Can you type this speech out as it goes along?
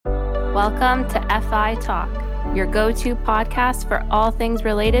Welcome to FI Talk, your go-to podcast for all things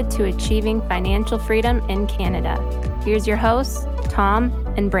related to achieving financial freedom in Canada. Here's your hosts, Tom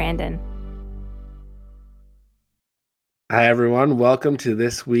and Brandon. Hi, everyone. Welcome to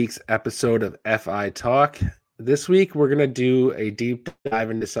this week's episode of FI Talk. This week, we're going to do a deep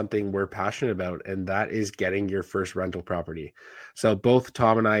dive into something we're passionate about, and that is getting your first rental property. So both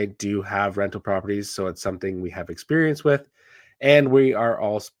Tom and I do have rental properties, so it's something we have experience with, and we are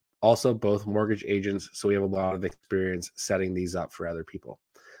also both mortgage agents, so we have a lot of experience setting these up for other people.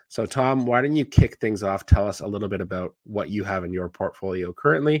 So Tom, why don't you kick things off? Tell us a little bit about what you have in your portfolio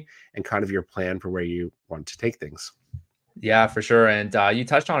currently and kind of your plan for where you want to take things. Yeah, for sure. And you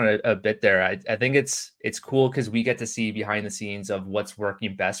touched on it a bit there. I think it's cool because we get to see behind the scenes of what's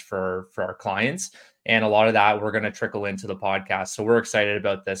working best for our clients. And a lot of that we're going to trickle into the podcast. So we're excited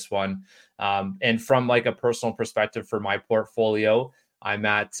about this one. And from like a personal perspective for my portfolio, I'm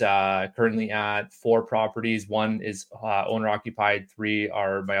at currently at 4 properties. 1 is owner occupied. 3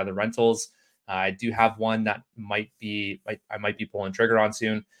 are my other rentals. I do have one that I might be pulling trigger on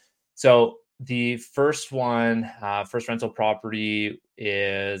soon. So the first one, first rental property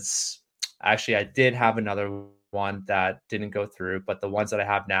is actually, I did have another one that didn't go through, but the ones that I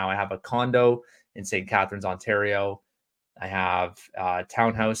have now, I have a condo in St. Catharines, Ontario. I have a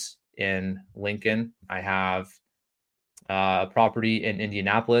townhouse in Lincoln. I have a property in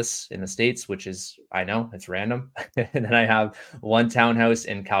Indianapolis in the States, which is, I know it's random. And then I have one townhouse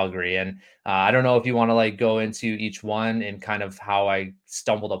in Calgary. And I don't know if you want to like go into each one and kind of how I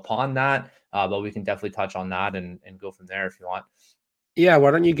stumbled upon that, but we can definitely touch on that and go from there if you want. Yeah,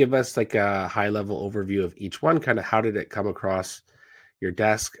 why don't you give us like a high level overview of each one? Kind of how did it come across your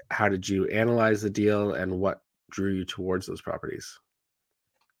desk? How did you analyze the deal and what drew you towards those properties?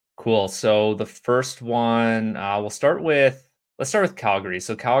 Cool. So the first one, let's start with Calgary.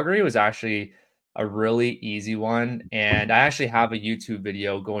 So Calgary was actually a really easy one. And I actually have a YouTube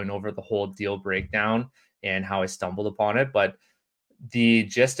video going over the whole deal breakdown and how I stumbled upon it. But the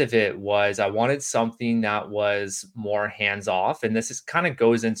gist of it was I wanted something that was more hands-off. And this is kind of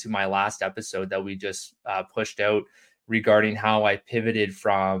goes into my last episode that we just pushed out regarding how I pivoted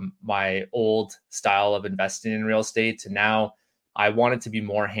from my old style of investing in real estate to now I wanted to be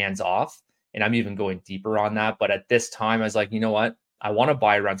more hands-off. And I'm even going deeper on that. But at this time, I was like, you know what? I want to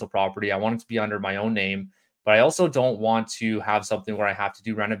buy a rental property. I want it to be under my own name, but I also don't want to have something where I have to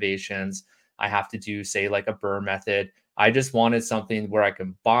do renovations. I have to do, say, like a BRRRR method. I just wanted something where I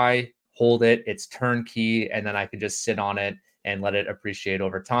can buy, hold it, it's turnkey, and then I can just sit on it and let it appreciate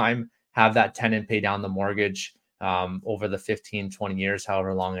over time, have that tenant pay down the mortgage over the 15, 20 years,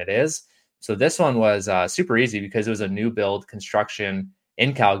 however long it is. So this one was super easy because it was a new build construction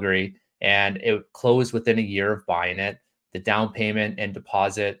in Calgary, and it closed within a year of buying it. The down payment and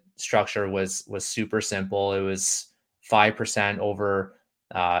deposit structure was super simple. It was 5% over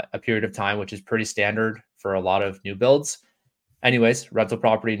a period of time, which is pretty standard for a lot of new builds. Anyways, rental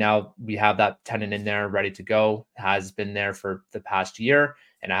property, now we have that tenant in there ready to go, has been there for the past year,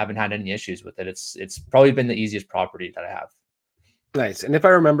 and I haven't had any issues with it. It's probably been the easiest property that I have. Nice. And if I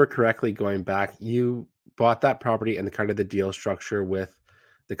remember correctly, going back, you bought that property and the kind of the deal structure with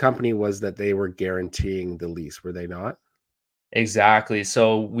the company was that they were guaranteeing the lease, were they not? Exactly.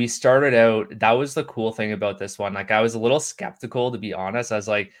 So we started out, that was the cool thing about this one. Like I was a little skeptical, to be honest. I was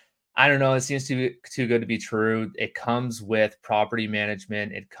like, I don't know, it seems too good to be true. It comes with property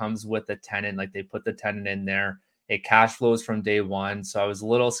management. It comes with the tenant, like they put the tenant in there. It cash flows from day one. So I was a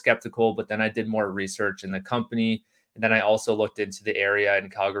little skeptical, but then I did more research in the company. And then I also looked into the area in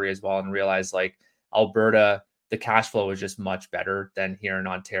Calgary as well and realized like Alberta, the cash flow is just much better than here in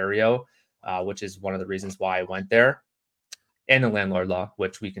Ontario, which is one of the reasons why I went there. And the landlord law,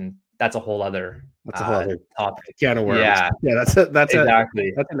 which that's a whole other topic. Can of worms. Yeah, that's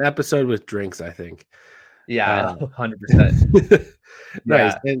exactly. That's an episode with drinks, I think. Yeah, 100%.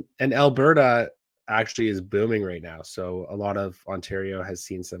 Nice. Yeah. And Alberta actually is booming right now. So a lot of Ontario has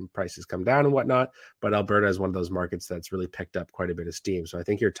seen some prices come down and whatnot, but Alberta is one of those markets that's really picked up quite a bit of steam. So I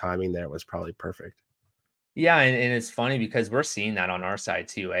think your timing there was probably perfect. Yeah, and it's funny because we're seeing that on our side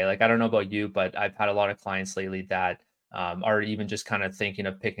too. Like I don't know about you, but I've had a lot of clients lately that are even just kind of thinking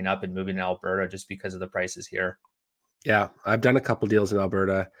of picking up and moving to Alberta just because of the prices here. Yeah, I've done a couple deals in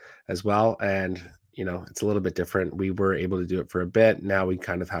Alberta as well. And, you know, it's a little bit different. We were able to do it for a bit. Now we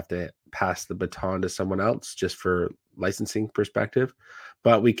kind of have to pass the baton to someone else just for licensing perspective.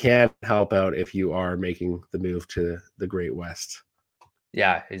 But we can help out if you are making the move to the Great West.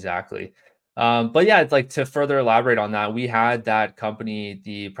 Yeah, exactly. But yeah, it's like to further elaborate on that, we had that company,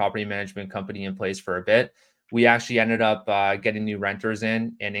 the property management company in place for a bit. we actually ended up getting new renters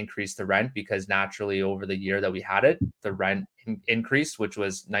in and increased the rent, because naturally over the year that we had it, the rent increased, which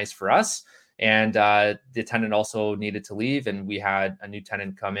was nice for us. And the tenant also needed to leave, and we had a new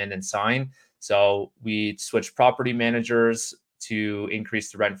tenant come in and sign. So we switched property managers to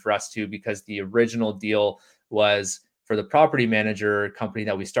increase the rent for us too, because the original deal was for the property manager company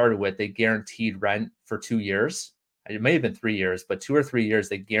that we started with, they guaranteed rent for 2 years. It may have been 3 years, but 2 or 3 years,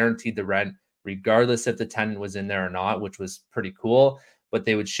 they guaranteed the rent regardless if the tenant was in there or not, which was pretty cool. But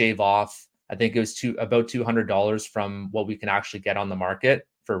they would shave off, I think it was about $200 from what we can actually get on the market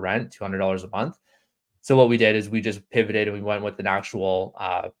for rent, $200 a month. So what we did is we just pivoted and we went with an actual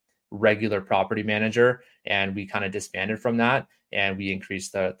regular property manager, and we kind of disbanded from that, and we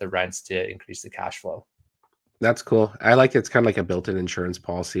increased the rents to increase the cash flow. That's cool. I like it's kind of like a built-in insurance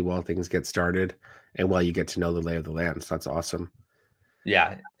policy while things get started and while you get to know the lay of the land. So that's awesome.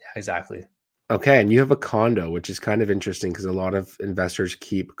 Yeah, exactly. Okay, and you have a condo, which is kind of interesting because a lot of investors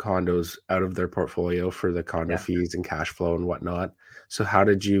keep condos out of their portfolio for the condo fees and cash flow and whatnot. So how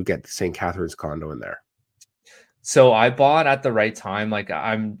did you get the St. Catharines condo in there? So I bought at the right time. Like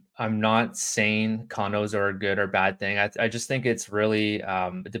I'm not saying condos are a good or bad thing. I just think it's really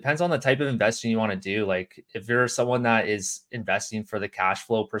it depends on the type of investing you want to do. Like if you're someone that is investing for the cash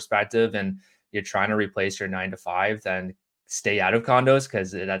flow perspective and you're trying to replace your 9 to 5, then stay out of condos,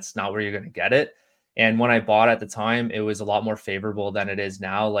 because that's not where you're going to get it. And when I bought at the time, it was a lot more favorable than it is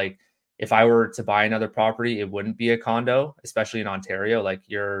now. Like if I were to buy another property, it wouldn't be a condo, especially in Ontario. Like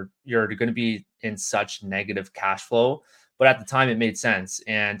you're going to be in such negative cash flow. But at the time, it made sense,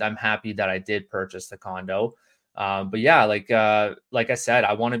 and I'm happy that I did purchase the condo. But yeah, like I said,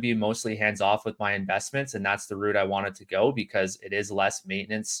 I want to be mostly hands off with my investments, and that's the route I wanted to go, because it is less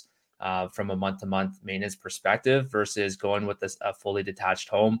maintenance from a month-to-month maintenance perspective versus going with a fully detached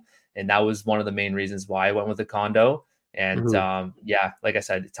home. And that was one of the main reasons why I went with a condo. And yeah, like I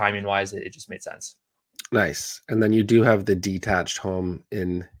said, timing wise, it just made sense. Nice. And then you do have the detached home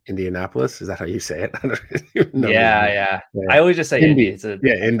in Indianapolis. Is that how you say it? I don't even know. Yeah. I always just say Indy.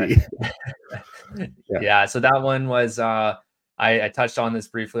 Indy. Yeah. So that one was, I touched on this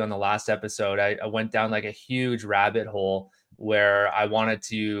briefly on the last episode. I went down like a huge rabbit hole where I wanted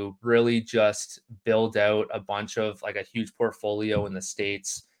to really just build out a bunch of like a huge portfolio in the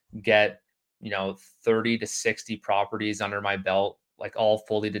States, get 30 to 60 properties under my belt, like all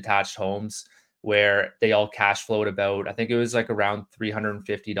fully detached homes where they all cash flowed about, I think it was like around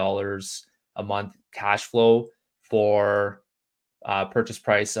 $350 a month cash flow for purchase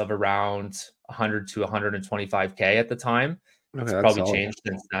price of around 100 to 125K at the time. It's probably changed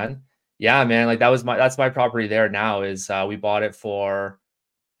since then. Yeah, man, like that's my property there now. Is we bought it for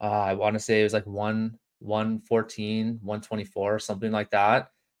I want to say it was like 114, 124, something like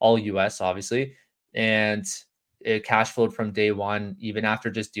that, all US obviously. And it cash flowed from day one, even after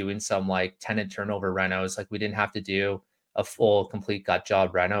just doing some like tenant turnover renos. Like we didn't have to do a full complete gut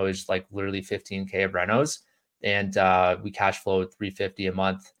job reno. It was like literally 15K of renos, and we cash flowed 350 a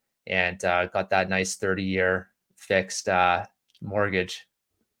month, and got that nice 30-year fixed mortgage.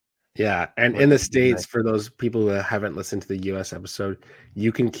 Yeah, and in the States, for those people who haven't listened to the US episode,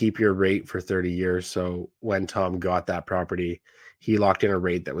 you can keep your rate for 30 years. So when Tom got that property, he locked in a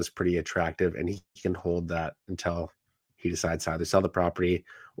rate that was pretty attractive, and he can hold that until he decides to either sell the property,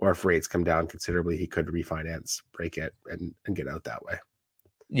 or if rates come down considerably, he could refinance, break it, and get out that way.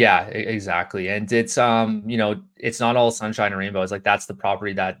 Yeah, exactly. And it's it's not all sunshine and rainbows. Like that's the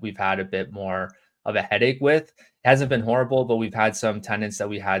property that we've had a bit more of a headache with. It hasn't been horrible, but we've had some tenants that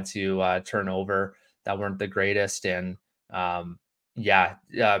we had to turn over that weren't the greatest, and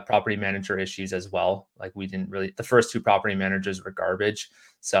property manager issues as well. Like we didn't really, the first 2 property managers were garbage.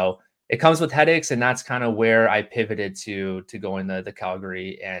 So it comes with headaches, and that's kind of where I pivoted to go in the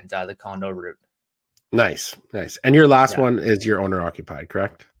Calgary and the condo route. Nice. And your last one is your owner occupied,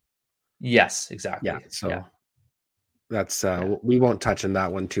 correct? Yes, exactly. Yeah. So that's we won't touch on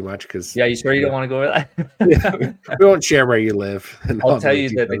that one too much because you sure you don't want to go over that? We won't share where you live. I'll tell you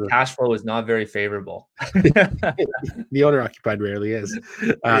that the cash flow is not very favorable. The owner occupied rarely is,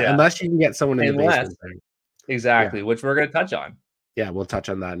 unless you can get someone in the basement. Exactly, which we're going to touch on. Yeah, we'll touch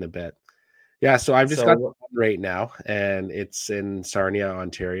on that in a bit. Yeah, so I've just got one right now, and it's in Sarnia,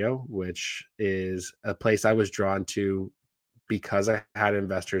 Ontario, which is a place I was drawn to because I had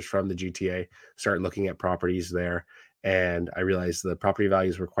investors from the GTA start looking at properties there. And I realized the property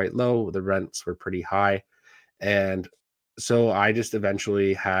values were quite low. The rents were pretty high. And so I just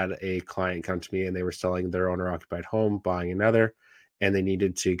eventually had a client come to me, and they were selling their owner occupied home, buying another, and they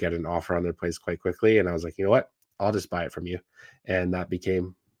needed to get an offer on their place quite quickly. And I was like, you know what? I'll just buy it from you. And that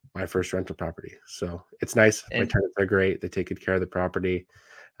became my first rental property. So it's nice. My tenants are great. They take good care of the property.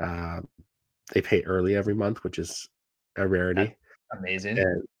 They pay early every month, which is a rarity. Amazing.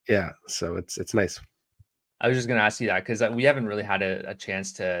 And yeah, so it's nice. I was just going to ask you that because we haven't really had a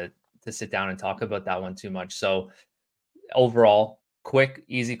chance to sit down and talk about that one too much. So overall, quick,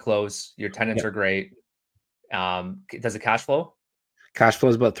 easy close. Your tenants are great. Does it cash flow? Cash flow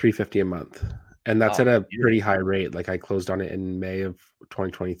is about $350 a month, and that's at a pretty high rate. Like I closed on it in May of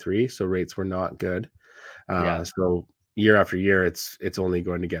 2023, so rates were not good. So year after year, it's only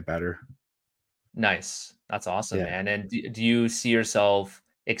going to get better. Nice, that's awesome, man. And do you see yourself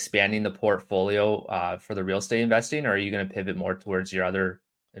expanding the portfolio for the real estate investing, or are you going to pivot more towards your other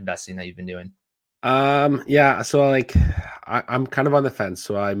investing that you've been doing? Yeah, so like I'm kind of on the fence,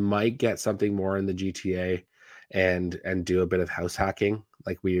 so I might get something more in the GTA and do a bit of house hacking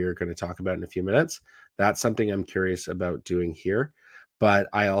like we are going to talk about in a few minutes. That's something I'm curious about doing here, but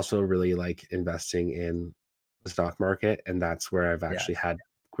I also really like investing in the stock market, and that's where I've actually had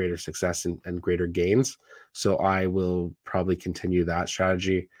greater success and greater gains. So I will probably continue that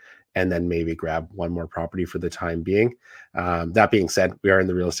strategy and then maybe grab one more property for the time being. That being said, we are in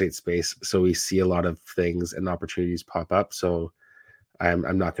the real estate space, so we see a lot of things and opportunities pop up. So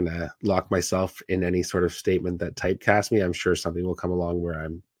I'm not going to lock myself in any sort of statement that typecasts me. I'm sure something will come along where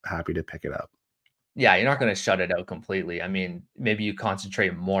I'm happy to pick it up. Yeah, you're not going to shut it out completely. I mean, maybe you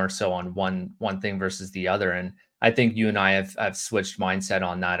concentrate more so on one thing versus the other. And I think you and I have switched mindset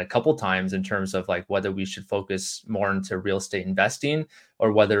on that a couple times in terms of like whether we should focus more into real estate investing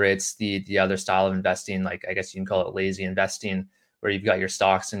or whether it's the other style of investing, like I guess you can call it lazy investing, where you've got your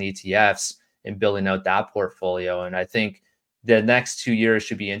stocks and ETFs and building out that portfolio. And I think the next 2 years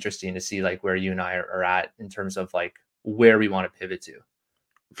should be interesting to see like where you and I are at in terms of like where we want to pivot to.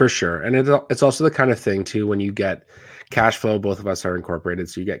 For sure. And it's also the kind of thing too, when you get cash flow, both of us are incorporated.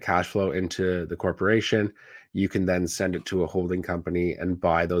 So you get cash flow into the corporation, you can then send it to a holding company and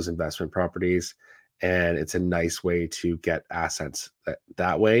buy those investment properties. And it's a nice way to get assets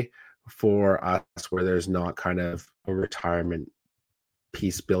that way for us, where there's not kind of a retirement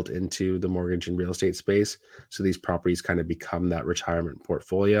piece built into the mortgage and real estate space. So these properties kind of become that retirement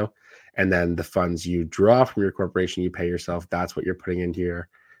portfolio. And then the funds you draw from your corporation, you pay yourself. That's what you're putting into your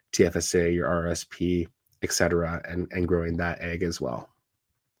TFSA, your RSP, et cetera, and growing that egg as well.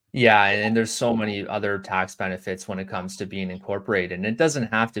 Yeah, and there's so many other tax benefits when it comes to being incorporated. And it doesn't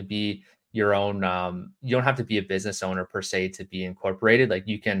have to be your own, you don't have to be a business owner per se to be incorporated. Like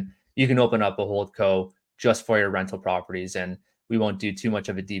you can open up a holdco just for your rental properties. And we won't do too much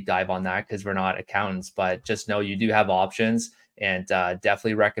of a deep dive on that because we're not accountants, but just know you do have options, and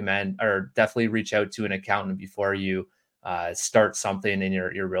definitely recommend or definitely reach out to an accountant before you start something in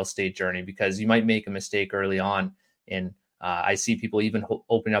your real estate journey, because you might make a mistake early on. And I see people even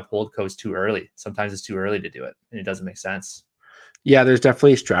open up holdcos too early. Sometimes it's too early to do it and it doesn't make sense. Yeah, there's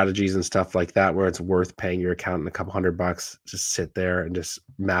definitely strategies and stuff like that where it's worth paying your accountant a couple $100, just sit there and just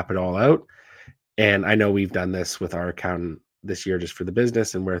map it all out. And I know we've done this with our accountant this year just for the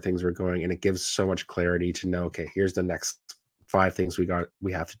business and where things were going. And it gives so much clarity to know, okay, here's the next 5 things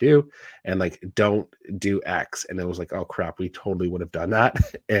we have to do, and like don't do X. And it was like, oh crap, we totally would have done that.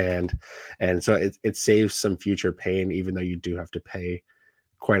 and so it saves some future pain, even though you do have to pay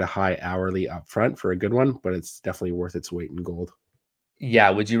quite a high hourly upfront for a good one, but it's definitely worth its weight in gold. Yeah,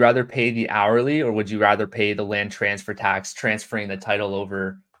 would you rather pay the hourly or would you rather pay the land transfer tax transferring the title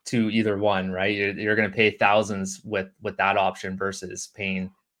over to either one, right? You're going to pay thousands with that option versus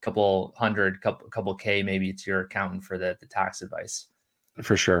paying couple hundred, couple K maybe to your accountant for the tax advice.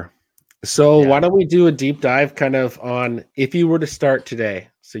 For sure. So why don't we do a deep dive kind of on if you were to start today?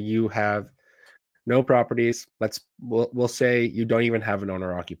 So you have no properties. We'll say you don't even have an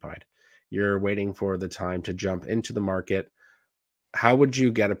owner occupied. You're waiting for the time to jump into the market. How would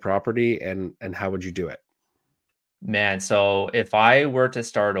you get a property and how would you do it? Man, so if I were to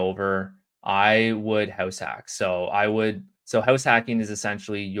start over, I would house hack. So house hacking is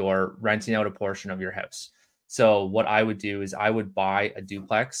essentially you're renting out a portion of your house. So what I would do is I would buy a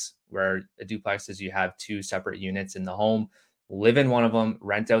duplex, where a duplex is you have 2 separate units in the home, live in one of them,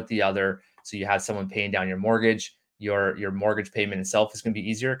 rent out the other. So you have someone paying down your mortgage. Your mortgage payment itself is going to be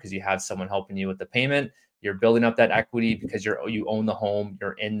easier because you have someone helping you with the payment. You're building up that equity because you own the home,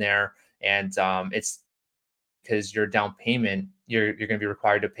 you're in there, and it's because your down payment, you're going to be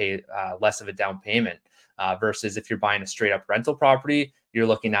required to pay less of a down payment versus if you're buying a straight up rental property, you're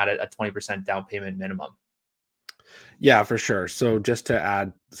looking at a 20% down payment minimum. Yeah, for sure. So just to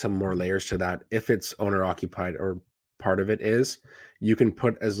add some more layers to that, if it's owner occupied or part of it is, you can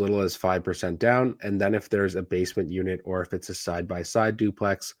put as little as 5% down. And then if there's a basement unit or if it's a side by side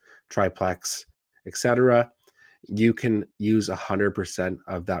duplex, triplex, etc., you can use 100%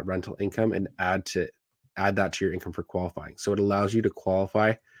 of that rental income and add that to your income for qualifying. So it allows you to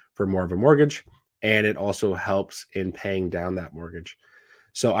qualify for more of a mortgage, and it also helps in paying down that mortgage.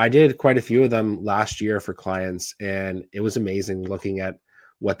 So I did quite a few of them last year for clients, and it was amazing looking at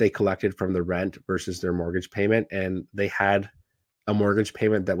what they collected from the rent versus their mortgage payment. And they had a mortgage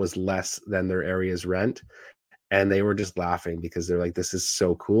payment that was less than their area's rent. And they were just laughing because they're like, this is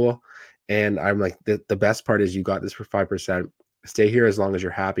so cool. And I'm like, the best part is you got this for 5%. Stay here as long as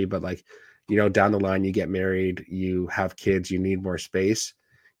you're happy. But like, down the line, you get married, you have kids, you need more space.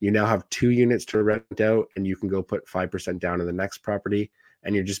 You now have 2 units to rent out, and you can go put 5% down in the next property,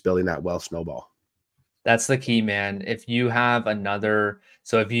 and you're just building that wealth snowball. That's the key, man. If you have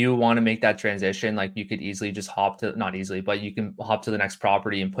if you want to make that transition, like you could easily just not easily, but you can hop to the next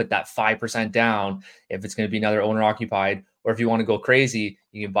property and put that 5% down if it's going to be another owner occupied. Or if you want to go crazy,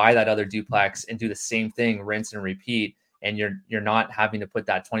 you can buy that other duplex and do the same thing, rinse and repeat. And you're not having to put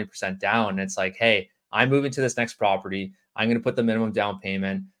that 20% down. And it's like, hey, I'm moving to this next property. I'm going to put the minimum down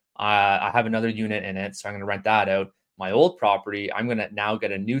payment. I have another unit in it, so I'm going to rent that out. My old property, I'm going to now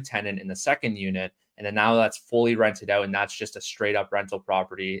get a new tenant in the second unit. And then now that's fully rented out, and that's just a straight up rental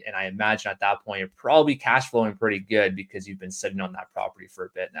property. And I imagine at that point, you're probably cash flowing pretty good because you've been sitting on that property for a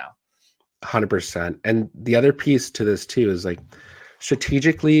bit now. 100%. And the other piece to this too is like,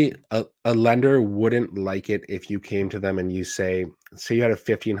 strategically, a lender wouldn't like it if you came to them and you say you had a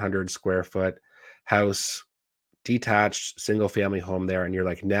 1,500 square foot house, detached single family home there, and you're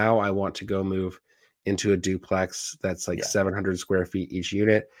like, now I want to go move into a duplex that's like 700 square feet each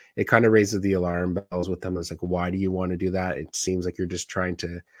unit. It kind of raises the alarm bells with them. It's like, why do you want to do that? It seems like you're just trying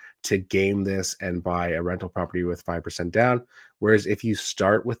to game this and buy a rental property with 5% down. Whereas if you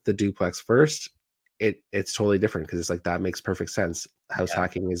start with the duplex first, it's totally different, because it's like, that makes perfect sense. House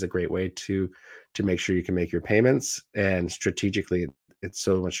hacking is a great way to make sure you can make your payments, and strategically it's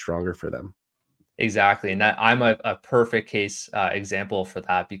so much stronger for them. Exactly. And that I'm a perfect case example for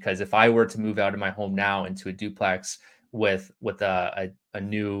that, because if I were to move out of my home now into a duplex with a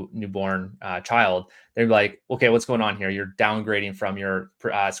newborn child, they're like, okay, what's going on here? You're downgrading from your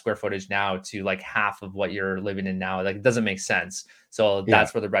square footage now to like half of what you're living in now. Like, it doesn't make sense. So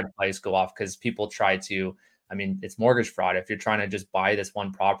that's where the red flags go off, because people try to, it's mortgage fraud. If you're trying to just buy this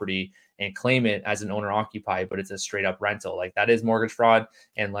one property and claim it as an owner occupied, but it's a straight up rental, like that is mortgage fraud,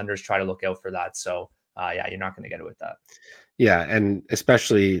 and lenders try to look out for that. So you're not going to get it with that. Yeah. And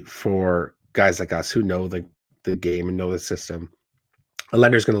especially for guys like us who know the game and know the system, a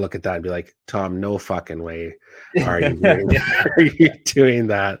lender's going to look at that and be like, Tom, no fucking way are you doing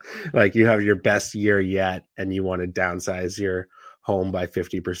that? Like, you have your best year yet and you want to downsize your home by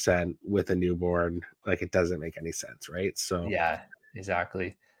 50% with a newborn. Like, it doesn't make any sense, right? So yeah,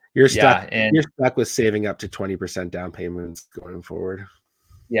 exactly. You're stuck with saving up to 20% down payments going forward.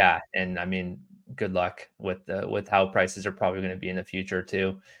 Yeah, and good luck with how prices are probably going to be in the future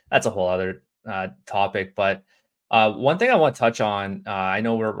too. That's a whole other topic. But one thing I want to touch on, I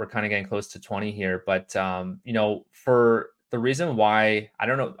know we're kind of getting close to 20 here, but for the reason why, I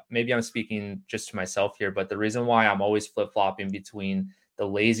don't know, maybe I'm speaking just to myself here, but the reason why I'm always flip-flopping between the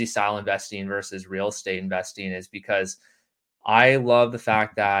lazy style investing versus real estate investing is because I love the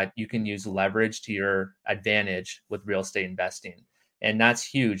fact that you can use leverage to your advantage with real estate investing. And that's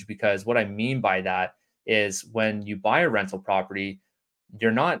huge, because what I mean by that is when you buy a rental property,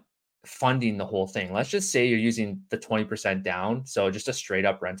 you're not funding the whole thing. Let's just say you're using the 20% down, so just a straight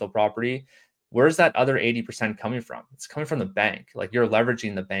up rental property. Where's that other 80% coming from? It's coming from the bank. Like, you're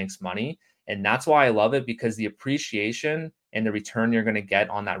leveraging the bank's money. And that's why I love it, because the appreciation and the return you're going to get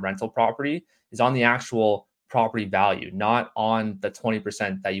on that rental property is on the actual property value, not on the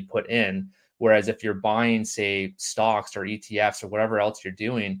 20% that you put in. Whereas if you're buying, say, stocks or ETFs or whatever else you're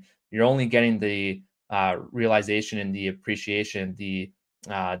doing, you're only getting the realization and the appreciation, the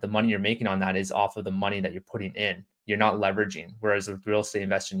money you're making on that is off of the money that you're putting in. You're not leveraging, whereas with real estate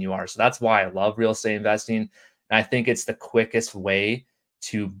investing, you are. So that's why I love real estate investing. And I think it's the quickest way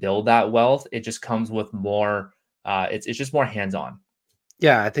to build that wealth. It just comes with more, it's just more hands-on.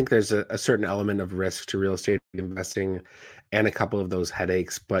 Yeah, I think there's a certain element of risk to real estate investing and a couple of those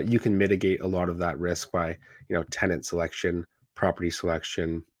headaches, but you can mitigate a lot of that risk by, tenant selection, property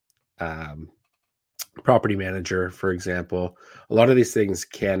selection, property manager, for example. A lot of these things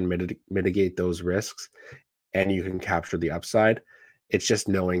can mitigate those risks, and you can capture the upside. It's just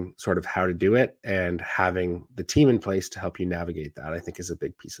knowing sort of how to do it and having the team in place to help you navigate that, I think, is a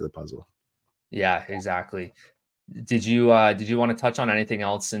big piece of the puzzle. Yeah, exactly. Did you want to touch on anything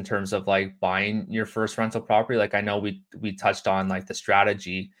else in terms of like buying your first rental property? Like, I know we touched on like the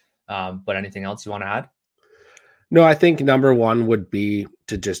strategy But anything else you want to add? No, I think number one would be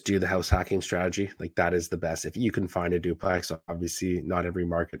to just do the house hacking strategy. Like that is the best. If you can find a duplex, obviously not every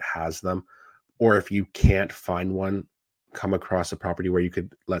market has them. Or if you can't find one, come across a property where you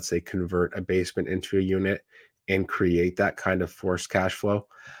could, let's say, convert a basement into a unit and create that kind of forced cash flow.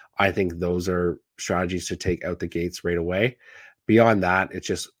 I think those are strategies to take out the gates right away. Beyond that, it's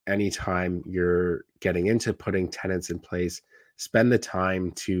just anytime you're getting into putting tenants in place, spend the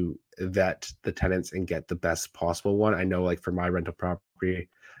time to vet the tenants and get the best possible one. I know, like for my rental property,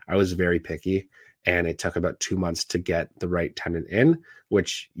 I was very picky and it took about 2 months to get the right tenant in,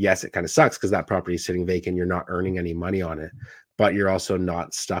 which, yes, it kind of sucks because that property is sitting vacant. You're not earning any money on it, but you're also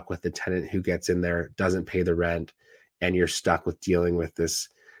not stuck with the tenant who gets in there, doesn't pay the rent, and you're stuck with dealing with this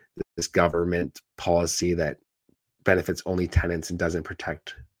government policy that benefits only tenants and doesn't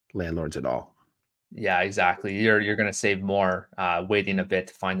protect landlords at all. Yeah, exactly. You're going to save more waiting a bit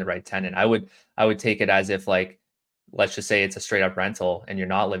to find the right tenant. I would take it as if, like, let's just say it's a straight up rental and you're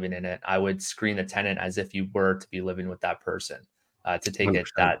not living in it. I would screen the tenant as if you were to be living with that person, to take 100%.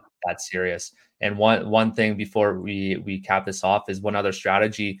 it that serious. And one thing before we cap this off is one other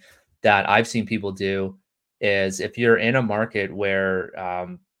strategy that I've seen people do is if you're in a market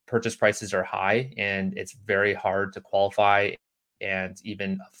where purchase prices are high and it's very hard to qualify and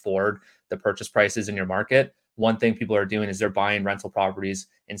even afford the purchase prices in your market, one thing people are doing is they're buying rental properties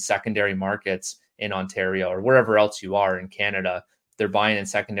in secondary markets in Ontario or wherever else you are in Canada. They're buying in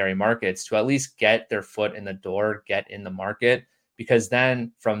secondary markets to at least get their foot in the door, get in the market, because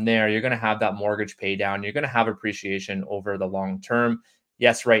then from there, you're going to have that mortgage pay down. You're going to have appreciation over the long term.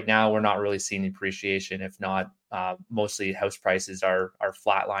 Yes, right now, we're not really seeing appreciation. If not, mostly house prices are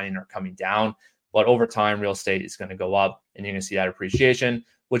flatlining or coming down. But over time, real estate is going to go up and you're going to see that appreciation,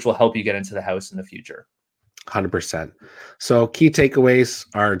 which will help you get into the house in the future. 100%. So key takeaways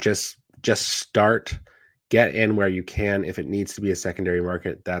are just start, get in where you can. If it needs to be a secondary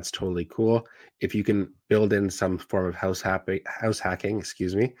market, that's totally cool. If you can build in some form of house hacking,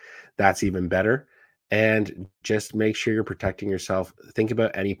 that's even better. And just make sure you're protecting yourself. Think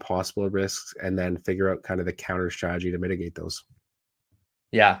about any possible risks and then figure out kind of the counter strategy to mitigate those.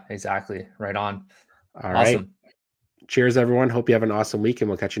 Yeah, exactly. Right on. All Awesome. right. Cheers, everyone. Hope you have an awesome week and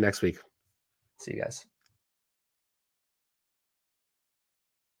we'll catch you next week. See you guys.